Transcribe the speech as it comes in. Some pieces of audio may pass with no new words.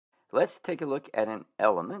Let's take a look at an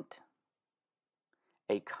element,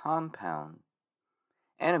 a compound,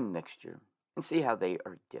 and a mixture and see how they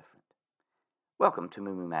are different. Welcome to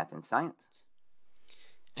MooMooMath and Science.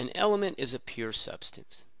 An element is a pure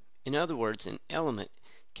substance. In other words, an element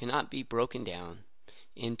cannot be broken down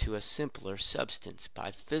into a simpler substance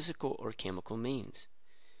by physical or chemical means.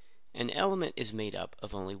 An element is made up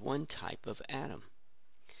of only one type of atom.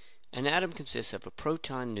 An atom consists of a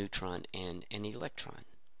proton, neutron, and an electron.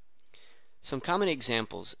 Some common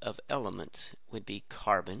examples of elements would be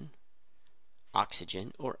carbon,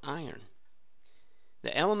 oxygen, or iron.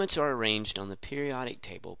 The elements are arranged on the periodic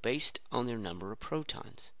table based on their number of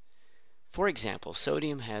protons. For example,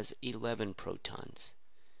 sodium has 11 protons.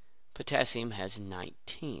 Potassium has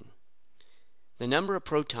 19. The number of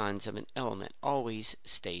protons of an element always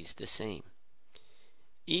stays the same.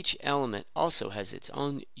 Each element also has its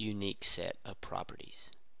own unique set of properties.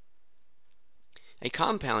 A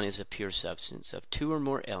compound is a pure substance of two or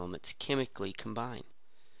more elements chemically combined.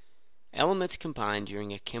 Elements combine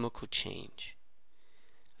during a chemical change.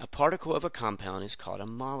 A particle of a compound is called a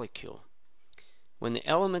molecule. When the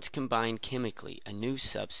elements combine chemically, a new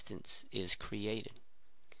substance is created.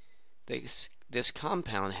 This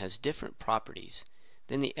compound has different properties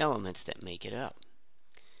than the elements that make it up.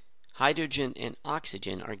 Hydrogen and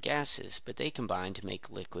oxygen are gases, but they combine to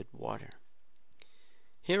make liquid water.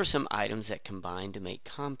 Here are some items that combine to make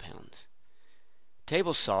compounds.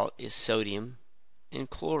 Table salt is sodium and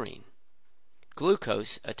chlorine.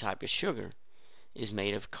 Glucose, a type of sugar, is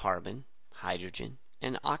made of carbon, hydrogen,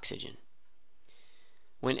 and oxygen.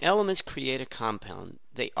 When elements create a compound,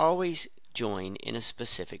 they always join in a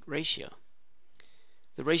specific ratio.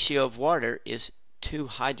 The ratio of water is 2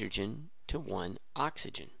 hydrogen to 1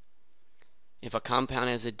 oxygen. If a compound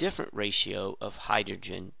has a different ratio of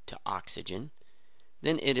hydrogen to oxygen,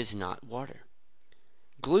 then it is not water.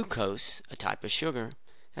 Glucose, a type of sugar,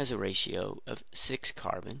 has a ratio of 6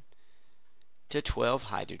 carbon to 12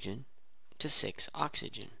 hydrogen to 6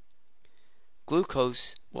 oxygen.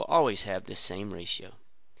 Glucose will always have the same ratio.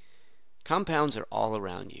 Compounds are all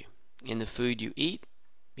around you, in the food you eat,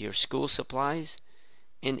 your school supplies,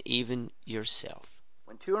 and even yourself.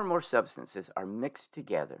 When two or more substances are mixed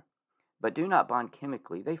together, but do not bond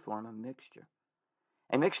chemically, they form a mixture.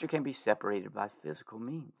 A mixture can be separated by physical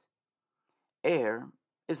means. Air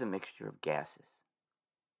is a mixture of gases.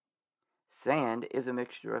 Sand is a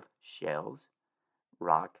mixture of shells,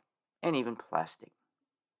 rock, and even plastic.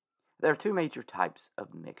 There are two major types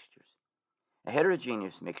of mixtures. A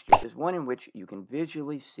heterogeneous mixture is one in which you can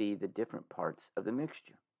visually see the different parts of the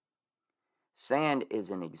mixture. Sand is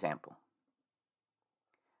an example.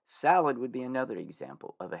 Salad would be another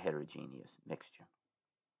example of a heterogeneous mixture.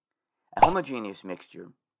 A homogeneous mixture,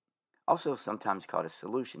 also sometimes called a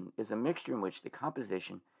solution, is a mixture in which the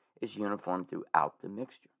composition is uniform throughout the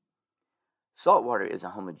mixture. Salt water is a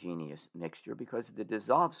homogeneous mixture because the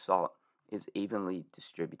dissolved salt is evenly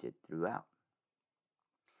distributed throughout.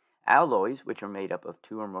 Alloys, which are made up of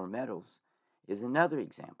two or more metals, is another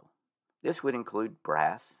example. This would include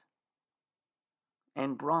brass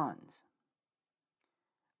and bronze.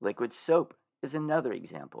 Liquid soap is another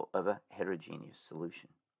example of a heterogeneous solution.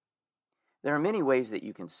 There are many ways that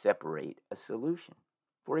you can separate a solution.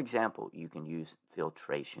 For example, you can use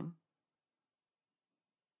filtration,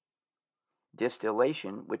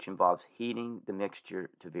 distillation, which involves heating the mixture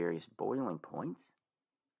to various boiling points,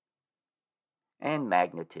 and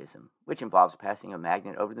magnetism, which involves passing a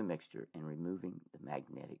magnet over the mixture and removing the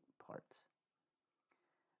magnetic parts.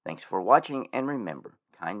 Thanks for watching, and remember,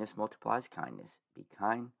 kindness multiplies kindness. Be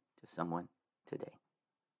kind to someone today.